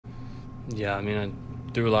Yeah, I mean, I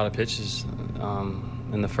threw a lot of pitches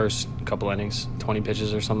in the first couple innings, 20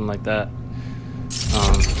 pitches or something like that.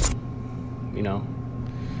 You know,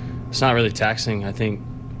 it's not really taxing. I think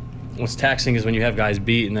what's taxing is when you have guys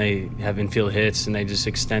beat and they have infield hits and they just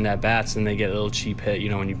extend at bats and they get a little cheap hit.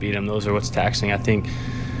 When you beat them, those are what's taxing. I think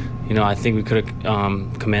we could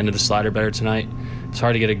have commanded the slider better tonight. It's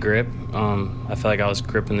hard to get a grip. I felt like I was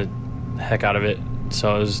gripping the heck out of it,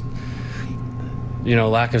 so it was.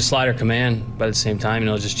 Lack of slider command, but at the same time,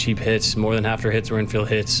 just cheap hits. More than half their hits were infield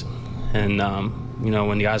hits. And,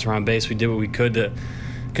 when the guys were on base, we did what we could to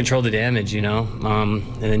control the damage, And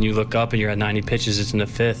then you look up and you're at 90 pitches, it's in the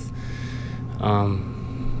fifth.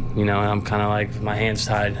 I'm kind of like, my hands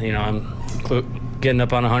tied. I'm getting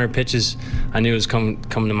up on 100 pitches. I knew it was coming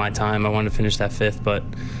to my time. I wanted to finish that fifth, but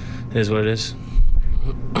it is what it is.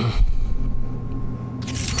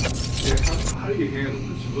 How do you handle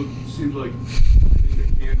this? It seems like anything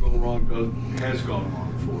that can go wrong has gone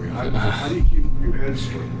wrong for you. How do you keep your head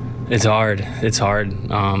straight? It's hard. It's hard.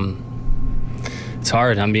 It's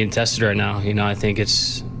hard. I'm being tested right now. I think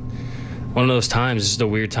it's one of those times. It's just a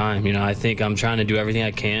weird time. I think I'm trying to do everything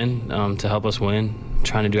I can to help us win.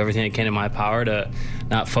 Trying to do everything I can in my power to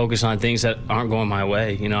not focus on things that aren't going my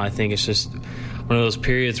way. I think it's just one of those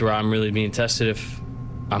periods where I'm really being tested if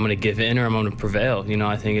I'm going to give in or I'm going to prevail.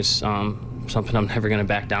 I think it's something I'm never going to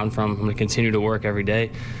back down from. I'm going to continue to work every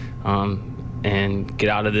day and get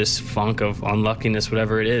out of this funk of unluckiness,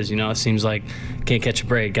 whatever it is. It seems like can't catch a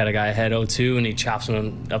break. Got a guy ahead 0-2 and he chops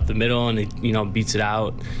him up the middle and he beats it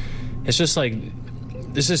out. It's just like,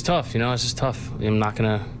 this is tough. It's just tough. I'm not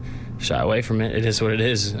going to shy away from it. It is what it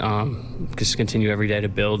is. Just continue every day to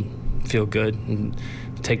build, feel good, and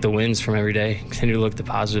take the wins from every day. Continue to look at the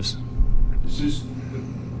positives. Is this the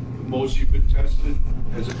most you've been tested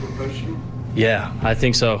as a professional? Yeah, I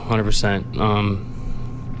think so, 100%.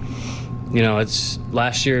 It's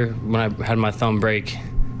last year when I had my thumb break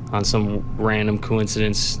on some random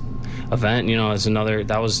coincidence event,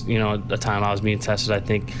 that was a time I was being tested, I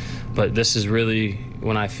think. But this is really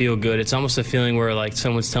when I feel good. It's almost a feeling where like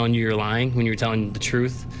someone's telling you you're lying when you're telling the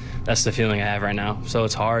truth. That's the feeling I have right now. So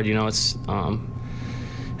it's hard, it's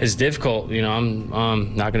difficult.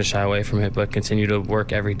 I'm not going to shy away from it, but continue to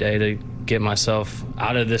work every day to get myself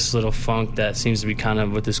out of this little funk that seems to be kind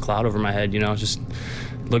of with this cloud over my head. Just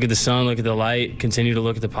look at the sun, look at the light, continue to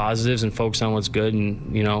look at the positives and focus on what's good.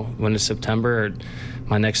 And, when it's September or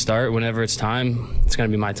my next start, whenever it's time, it's going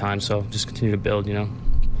to be my time. So just continue to build,